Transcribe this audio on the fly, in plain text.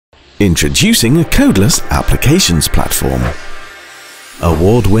Introducing a codeless applications platform.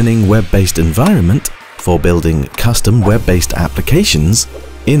 Award-winning web-based environment for building custom web-based applications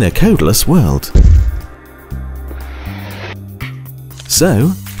in a codeless world. So,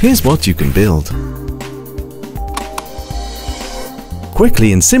 here's what you can build.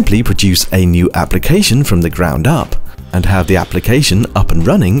 Quickly and simply produce a new application from the ground up and have the application up and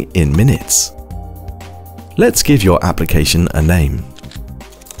running in minutes. Let's give your application a name.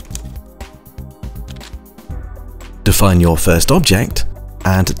 Define your first object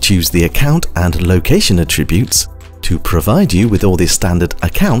and choose the account and location attributes to provide you with all the standard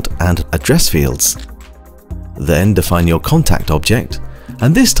account and address fields. Then define your contact object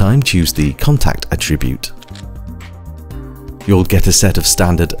and this time choose the contact attribute. You'll get a set of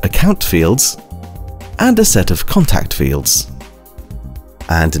standard account fields and a set of contact fields.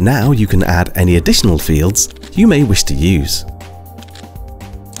 And now you can add any additional fields you may wish to use.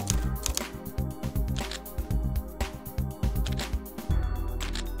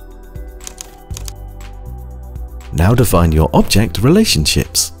 Now define your object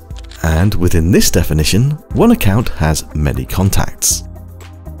relationships. And within this definition, one account has many contacts.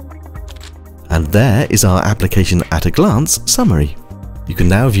 And there is our application at a glance summary. You can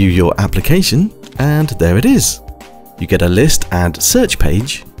now view your application, and there it is. You get a list and search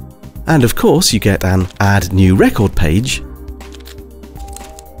page, and of course you get an Add New Record page,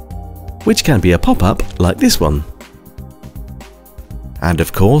 which can be a pop-up like this one. And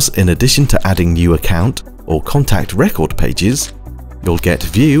of course, in addition to adding new account or contact record pages, you'll get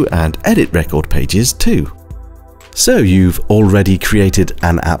view and edit record pages too. So you've already created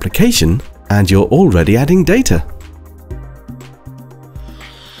an application and you're already adding data.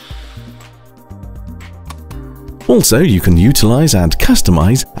 Also, you can utilize and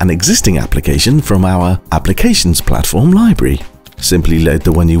customize an existing application from our Applications Platform library. Simply load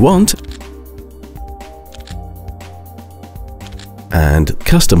the one you want and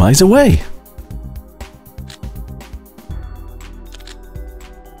customize away.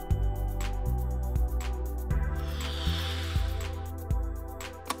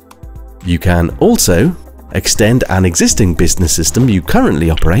 You can also extend an existing business system you currently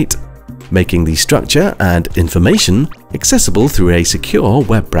operate, making the structure and information accessible through a secure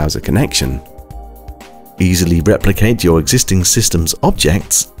web browser connection. Easily replicate your existing system's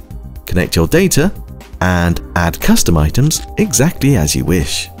objects, connect your data, and add custom items exactly as you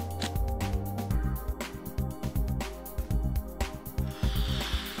wish.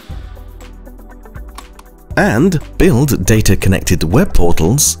 And build data-connected web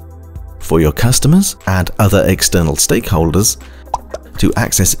portals for your customers and other external stakeholders to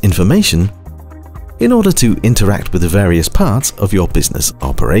access information in order to interact with the various parts of your business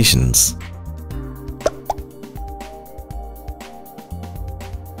operations.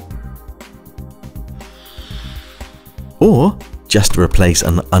 Or just replace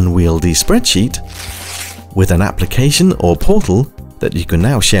an unwieldy spreadsheet with an application or portal that you can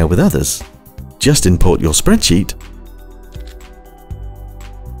now share with others. Just import your spreadsheet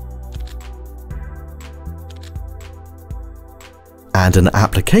and an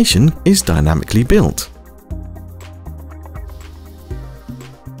application is dynamically built.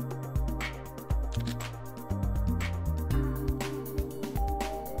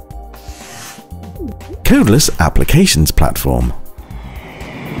 Codeless Applications Platform.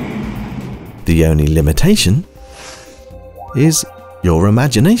 The only limitation is your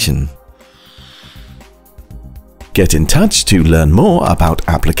imagination. Get in touch to learn more about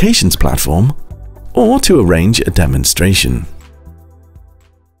Applications Platform or to arrange a demonstration.